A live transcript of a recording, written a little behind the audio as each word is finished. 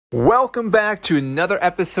Welcome back to another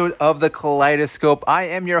episode of the Kaleidoscope. I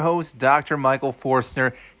am your host, Dr. Michael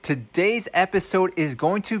Forstner. Today's episode is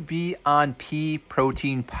going to be on pea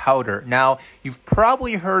protein powder. Now, you've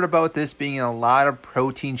probably heard about this being in a lot of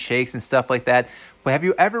protein shakes and stuff like that, but have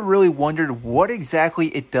you ever really wondered what exactly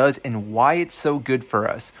it does and why it's so good for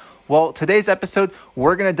us? Well, today's episode,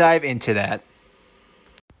 we're going to dive into that.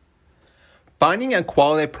 Finding a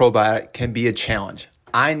quality probiotic can be a challenge.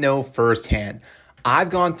 I know firsthand.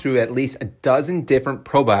 I've gone through at least a dozen different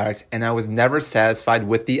probiotics and I was never satisfied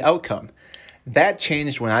with the outcome. That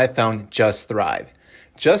changed when I found Just Thrive.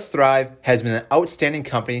 Just Thrive has been an outstanding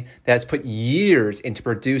company that has put years into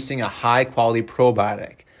producing a high quality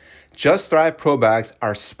probiotic. Just Thrive probiotics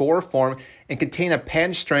are spore form and contain a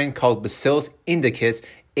patent strain called Bacillus indicus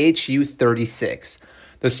HU36.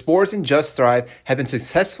 The spores in Just Thrive have been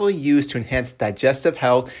successfully used to enhance digestive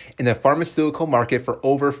health in the pharmaceutical market for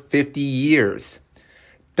over 50 years.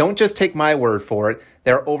 Don't just take my word for it.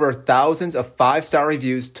 There are over thousands of 5-star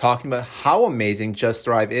reviews talking about how amazing Just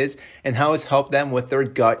Thrive is and how it's helped them with their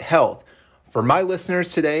gut health. For my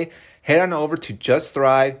listeners today, head on over to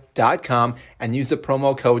justthrive.com and use the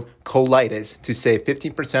promo code COLITUS to save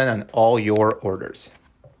 15% on all your orders.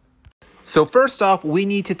 So first off, we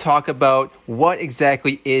need to talk about what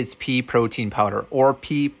exactly is pea protein powder or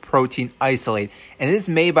pea protein isolate. And it is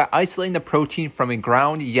made by isolating the protein from a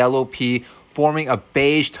ground yellow pea, forming a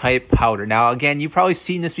beige type powder. Now, again, you've probably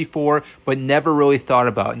seen this before, but never really thought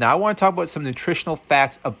about it. Now, I want to talk about some nutritional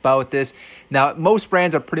facts about this. Now, most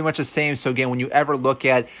brands are pretty much the same. So again, when you ever look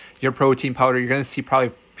at your protein powder, you're going to see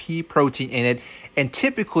probably pea protein in it. And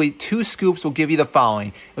typically 2 scoops will give you the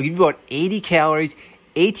following. It'll give you about 80 calories,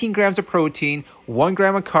 18 grams of protein, 1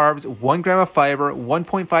 gram of carbs, 1 gram of fiber,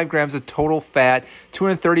 1.5 grams of total fat,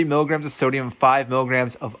 230 milligrams of sodium, and 5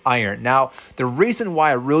 milligrams of iron. Now, the reason why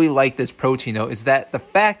I really like this protein, though, is that the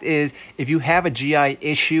fact is if you have a GI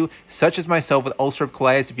issue, such as myself with ulcerative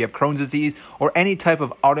colitis, if you have Crohn's disease, or any type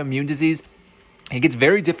of autoimmune disease, it gets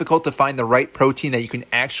very difficult to find the right protein that you can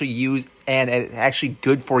actually use and it's actually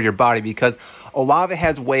good for your body because a lot of it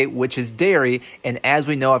has whey, which is dairy. And as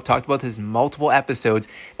we know, I've talked about this in multiple episodes,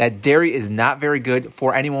 that dairy is not very good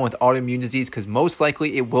for anyone with autoimmune disease because most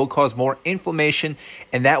likely it will cause more inflammation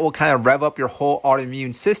and that will kind of rev up your whole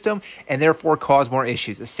autoimmune system and therefore cause more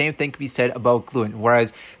issues. The same thing can be said about gluten.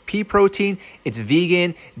 Whereas pea protein, it's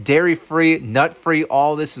vegan, dairy-free, nut-free,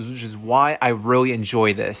 all this, which is why I really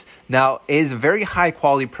enjoy this. Now, it is a very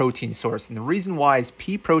high-quality protein source, and the reason why is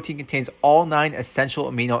pea protein contains all 9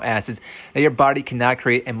 essential amino acids that your body cannot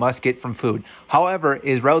create and must get from food. However, it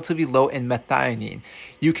is relatively low in methionine.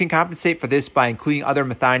 You can compensate for this by including other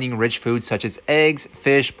methionine-rich foods such as eggs,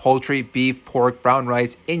 fish, poultry, beef, pork, brown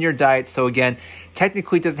rice in your diet. So again,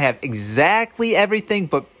 technically it doesn't have exactly everything,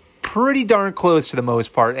 but pretty darn close to the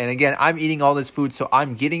most part. And again, I'm eating all this food, so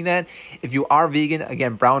I'm getting that. If you are vegan,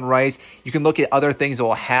 again, brown rice, you can look at other things that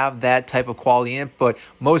will have that type of quality in it, but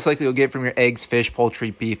most likely you'll get it from your eggs, fish,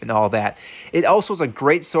 poultry, beef, and all that. It also is a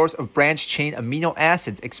great source of branched chain amino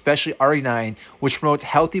acids, especially arginine, which promotes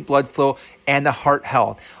healthy blood flow and the heart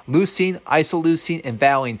health. Leucine, isoleucine, and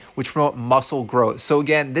valine, which promote muscle growth. So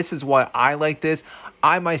again, this is why I like this.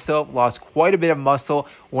 I myself lost quite a bit of muscle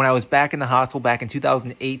when I was back in the hospital back in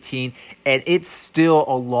 2018, and it's still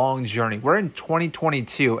a long journey. We're in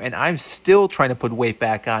 2022, and I'm still trying to put weight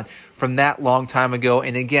back on from that long time ago.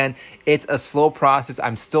 And again, it's a slow process.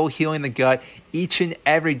 I'm still healing the gut each and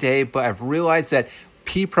every day, but I've realized that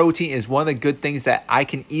pea protein is one of the good things that I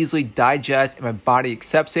can easily digest and my body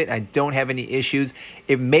accepts it and I don't have any issues.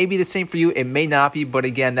 It may be the same for you, it may not be, but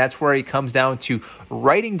again, that's where it comes down to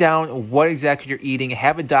writing down what exactly you're eating.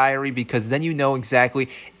 Have a diary because then you know exactly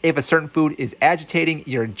if a certain food is agitating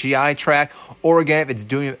your GI tract or again, if it's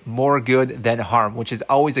doing more good than harm, which is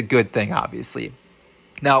always a good thing, obviously.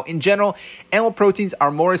 Now, in general, animal proteins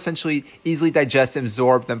are more essentially easily digested and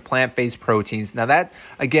absorbed than plant-based proteins. Now, that,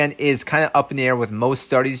 again, is kind of up in the air with most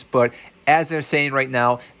studies, but as they're saying right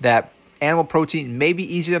now, that animal protein may be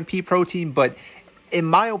easier than pea protein, but in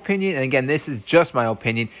my opinion, and again, this is just my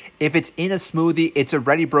opinion, if it's in a smoothie, it's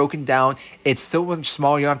already broken down. It's so much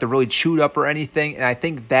smaller, you don't have to really chew it up or anything. And I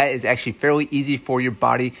think that is actually fairly easy for your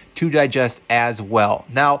body to digest as well.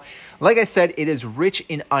 Now, like I said, it is rich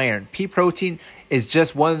in iron. Pea protein is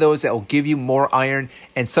just one of those that will give you more iron.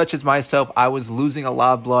 And such as myself, I was losing a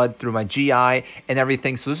lot of blood through my GI and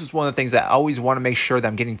everything. So this is one of the things that I always want to make sure that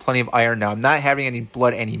I'm getting plenty of iron. Now, I'm not having any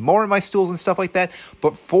blood anymore in my stools and stuff like that.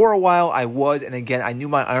 But for a while, I was. And again, I knew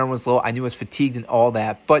my iron was low. I knew I was fatigued and all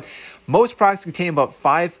that. But most products contain about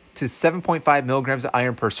 5 to 7.5 milligrams of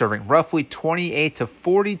iron per serving, roughly 28 to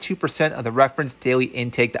 42% of the reference daily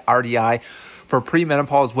intake, the RDI. for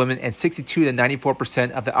premenopausal women and 62 to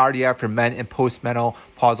 94% of the RDI for men and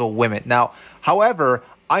postmenopausal women. Now, however,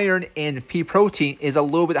 iron in pea protein is a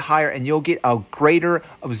little bit higher, and you'll get a greater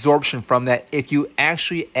absorption from that if you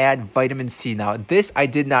actually add vitamin C. Now, this I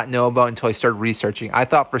did not know about until I started researching. I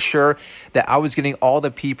thought for sure that I was getting all the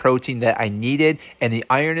pea protein that I needed and the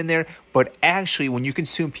iron in there, but actually when you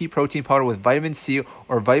consume pea protein powder with vitamin C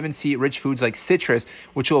or vitamin C rich foods like citrus,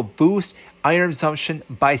 which will boost iron absorption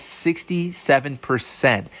by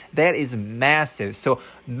 67%. That is massive. So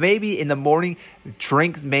maybe in the morning,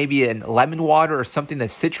 drink maybe a lemon water or something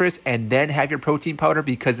that's citrus, and then have your protein powder,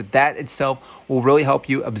 because that itself will really help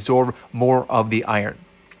you absorb more of the iron.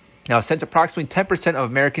 Now, since approximately 10% of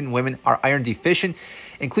American women are iron deficient,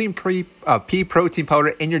 including pea protein powder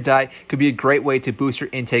in your diet could be a great way to boost your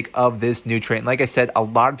intake of this nutrient. Like I said, a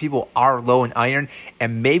lot of people are low in iron,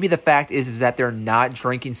 and maybe the fact is that they're not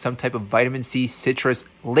drinking some type of vitamin C citrus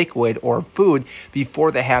liquid or food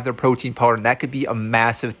before they have their protein powder, and that could be a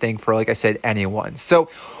massive thing for, like I said, anyone. So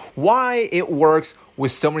why it works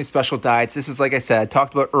with so many special diets, this is, like I said, I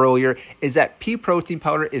talked about earlier, is that pea protein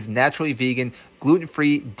powder is naturally vegan,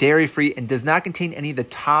 gluten-free, dairy-free, and does not contain any of the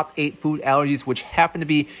top 8 food allergies, which happen to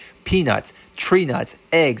be peanuts, tree nuts,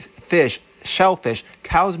 eggs, fish, shellfish,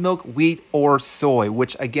 cow's milk, wheat, or soy,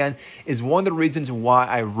 which again is one of the reasons why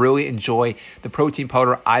I really enjoy the protein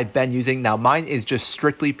powder I've been using. Now, mine is just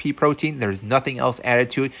strictly pea protein. There's nothing else added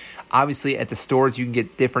to it. Obviously, at the stores, you can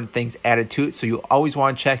get different things added to it, so you always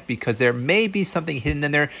want to check, because there may be something hidden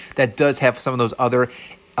in there that does have some of those other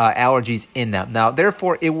allergies in them. Now,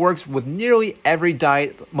 therefore, it works with nearly every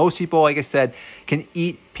diet. Most people, like I said, can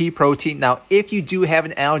eat pea protein. Now, if you do have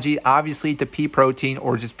an allergy, obviously, to pea protein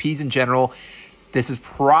or just peas in general, this is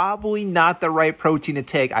probably not the right protein to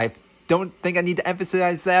take. I don't think I need to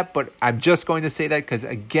emphasize that, but I'm just going to say that because,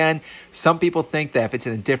 again, some people think that if it's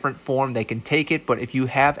in a different form, they can take it. But if you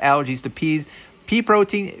have allergies to peas, pea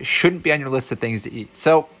protein shouldn't be on your list of things to eat.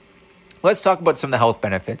 So let's talk about some of the health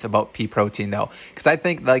benefits about pea protein, though, because I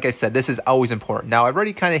think, like I said, this is always important. Now, I've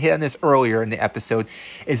already kind of hit on this earlier in the episode,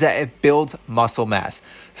 is that it builds muscle mass.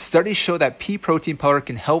 Studies show that pea protein powder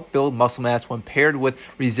can help build muscle mass when paired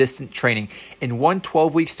with resistant training. In one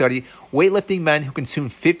 12-week study, weightlifting men who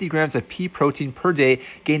consumed 50 grams of pea protein per day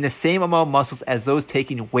gained the same amount of muscles as those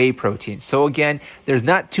taking whey protein. So again, there's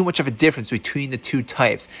not too much of a difference between the two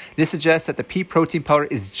types. This suggests that the pea protein powder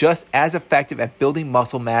is just as effective at building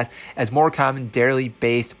muscle mass as more common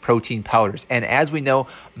dairy-based protein powders. And as we know,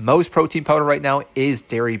 most protein powder right now is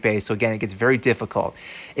dairy-based. So again, it gets very difficult.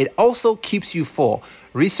 It also keeps you full.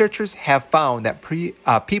 Researchers have found that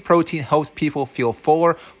pea protein helps people feel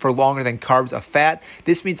fuller for longer than carbs of fat.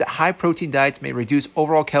 This means that high protein diets may reduce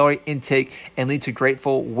overall calorie intake and lead to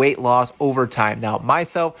grateful weight loss over time. Now,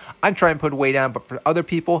 myself, I'm trying to put weight on, but for other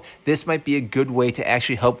people, this might be a good way to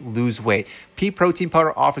actually help lose weight. Pea protein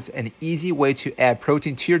powder offers an easy way to add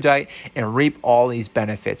protein to your diet and reap all these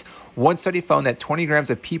benefits. One study found that 20 grams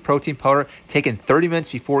of pea protein powder taken 30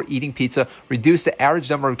 minutes before eating pizza reduced the average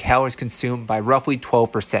number of calories consumed by roughly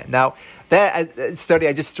 12%. Now, that study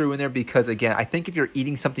I just threw in there because, again, I think if you're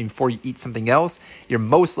eating something before you eat something else, you're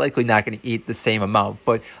most likely not going to eat the same amount.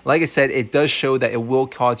 But like I said, it does show that it will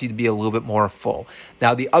cause you to be a little bit more full.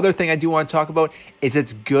 Now, the other thing I do want to talk about is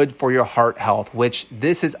it's good for your heart health, which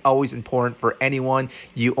this is always important for anyone.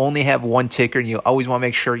 You only have one ticker, and you always want to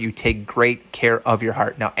make sure you take great care of your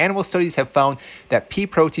heart. Now, animal studies have found that pea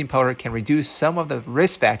protein powder can reduce some of the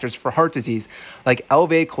risk factors for heart disease, like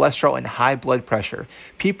elevated cholesterol and high blood pressure.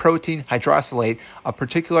 Pea protein hydroxylate, a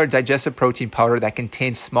particular digestive protein powder that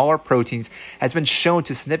contains smaller proteins, has been shown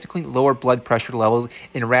to significantly lower blood pressure levels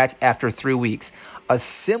in rats after 3 weeks. A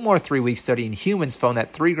similar 3-week study in humans found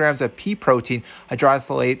that 3 grams of pea protein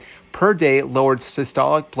hydroxylate per day lowered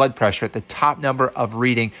systolic blood pressure at the top number of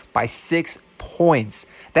reading by 6 points.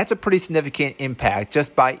 That's a pretty significant impact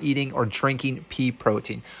just by eating or drinking pea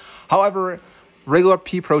protein. However, regular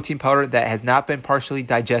pea protein powder that has not been partially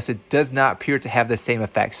digested does not appear to have the same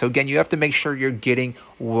effect. So again, you have to make sure you're getting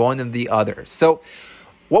one of the other. So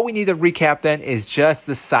what we need to recap then is just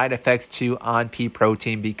the side effects too on pea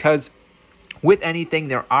protein, because with anything,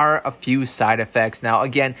 there are a few side effects. Now,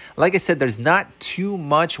 again, like I said, there's not too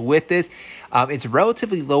much with this. It's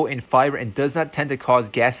relatively low in fiber and does not tend to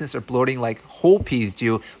cause gasiness or bloating like whole peas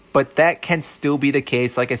do, but that can still be the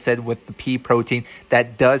case, like I said, with the pea protein.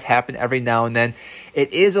 That does happen every now and then.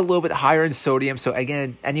 It is a little bit higher in sodium, so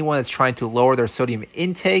again, anyone that's trying to lower their sodium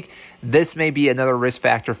intake, this may be another risk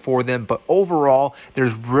factor for them, but overall,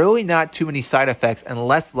 there's really not too many side effects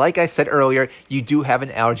unless, like I said earlier, you do have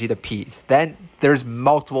an allergy to peas. Then there's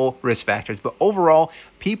multiple risk factors. But overall,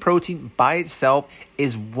 pea protein by itself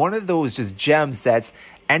is one of those just gems that's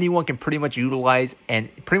anyone can pretty much utilize and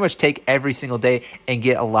pretty much take every single day and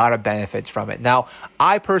get a lot of benefits from it. Now,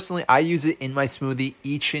 I personally use it in my smoothie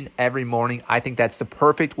each and every morning. I think that's the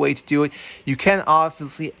perfect way to do it. You can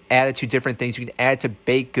obviously add it to different things. You can add it to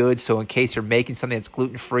baked goods. So in case you're making something that's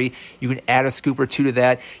gluten-free, you can add a scoop or two to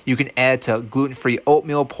that. You can add it to gluten-free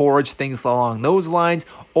oatmeal porridge, things along those lines.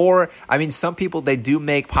 Or, some people, they do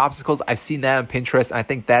make popsicles. I've seen that on Pinterest. I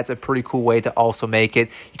think that's a pretty cool way to also make it.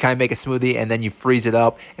 You kind of make a smoothie and then you freeze it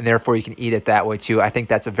up, and therefore you can eat it that way too. I think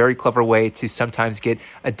that's a very clever way to sometimes get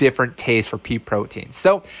a different taste for pea protein.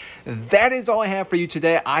 So that is all I have for you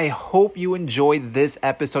today. I hope you enjoyed this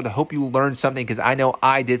episode. I hope you learned something, because I know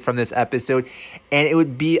I did from this episode. And it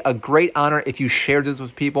would be a great honor if you shared this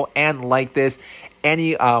with people and like this.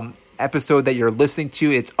 Any episode that you're listening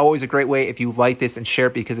to, it's always a great way if you like this and share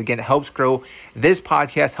it, because again, it helps grow this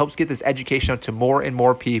podcast, helps get this education out to more and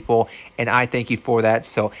more people, and I thank you for that.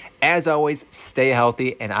 So as always, stay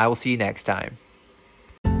healthy, and I will see you next time.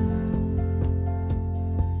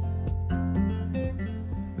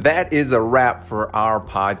 That is a wrap for our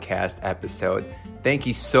podcast episode. Thank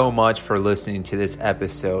you so much for listening to this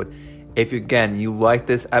episode. If again you like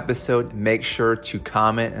this episode, make sure to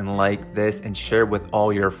comment and like this and share with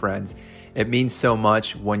all your friends. It means so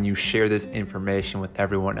much when you share this information with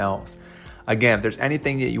everyone else. Again, if there's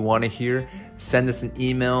anything that you want to hear, send us an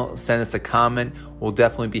email, send us a comment. We'll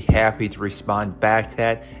definitely be happy to respond back to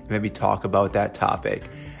that and maybe talk about that topic.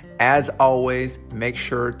 As always, make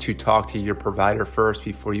sure to talk to your provider first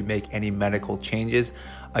before you make any medical changes.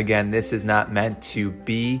 Again, this is not meant to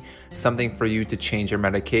be something for you to change your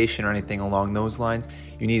medication or anything along those lines.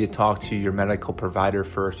 You need to talk to your medical provider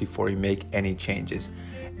first before you make any changes.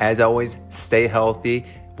 As always, stay healthy.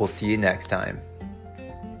 We'll see you next time.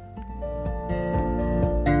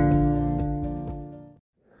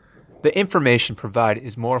 The information provided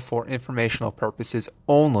is more for informational purposes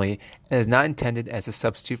only and is not intended as a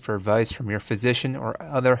substitute for advice from your physician or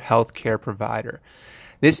other healthcare provider.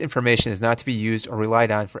 This information is not to be used or relied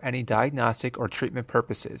on for any diagnostic or treatment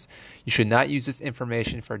purposes. You should not use this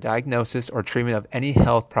information for diagnosis or treatment of any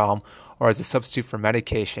health problem or as a substitute for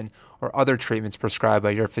medication or other treatments prescribed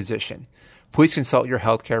by your physician. Please consult your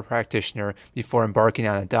healthcare practitioner before embarking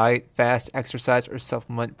on a diet, fast, exercise, or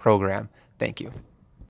supplement program. Thank you.